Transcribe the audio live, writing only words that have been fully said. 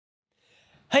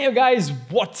Hey you guys,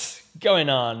 what's going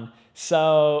on?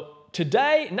 So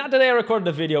today, not the day I recorded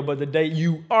the video, but the day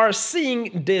you are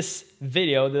seeing this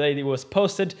video, the day it was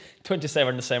posted,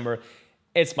 27 December,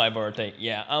 it's my birthday.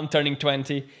 Yeah, I'm turning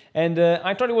 20 and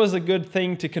I thought it was a good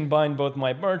thing to combine both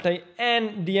my birthday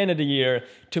and the end of the year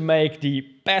to make the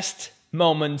best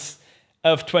moments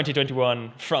of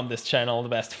 2021 from this channel, the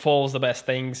best falls, the best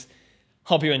things.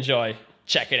 Hope you enjoy.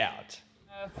 Check it out.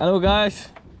 Hello guys.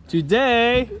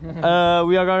 Today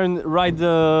we are going to ride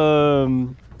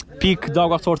the Peak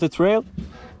Dagwatorte Trail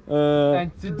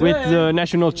with the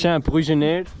national champ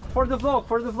Rugeneer. For the vlog,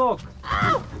 for the vlog.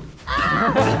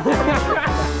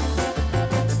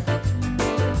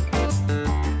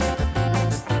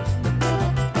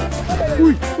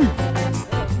 Ui, ui.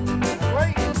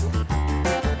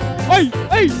 Ai,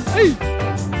 ai, ai.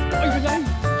 Ai, ai.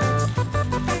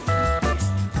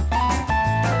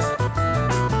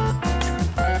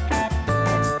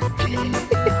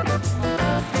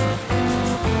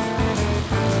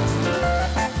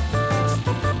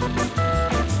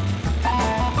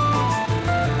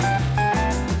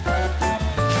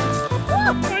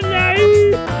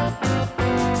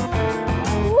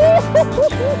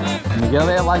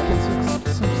 Miguel, like and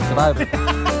subscribe.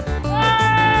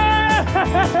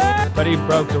 But he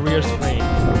broke the rear screen.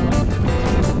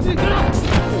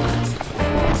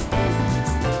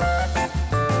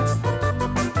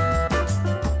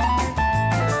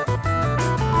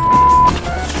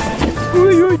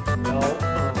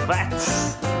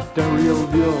 That's the real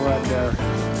deal right there.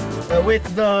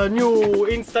 With the new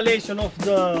installation of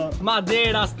the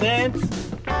Madeira stand,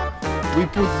 we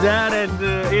put that and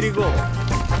here you go.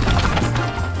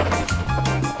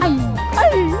 Ay,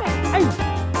 ay, ay.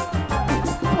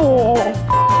 Oh.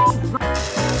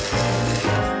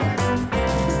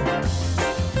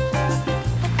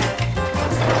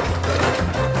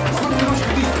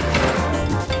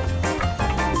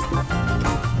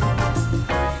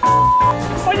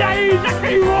 Olha aí, já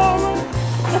queimou!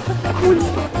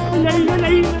 Olha aí, olha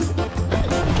aí!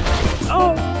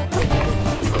 Oh.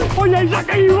 Olha aí, já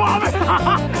queimou!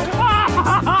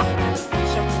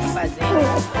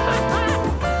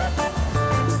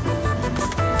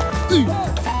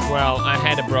 Well, I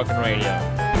had a broken radio.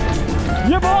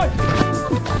 Yeah, boy!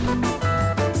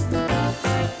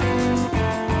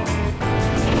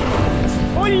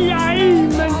 Olha aí,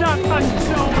 mas já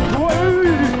cansou!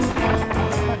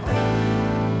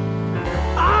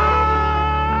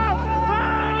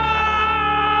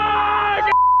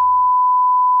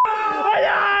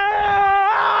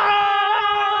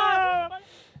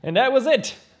 And that was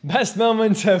it! Best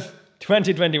moments of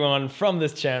 2021 from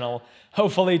this channel.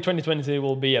 Hopefully 2022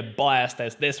 will be a blast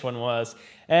as this one was.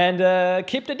 And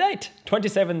keep the date,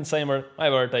 27th December, my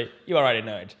birthday, you already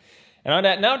know it. And on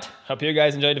that note, hope you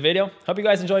guys enjoyed the video. Hope you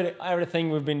guys enjoyed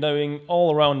everything we've been doing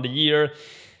all around the year.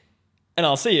 And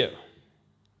I'll see you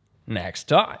next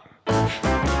time.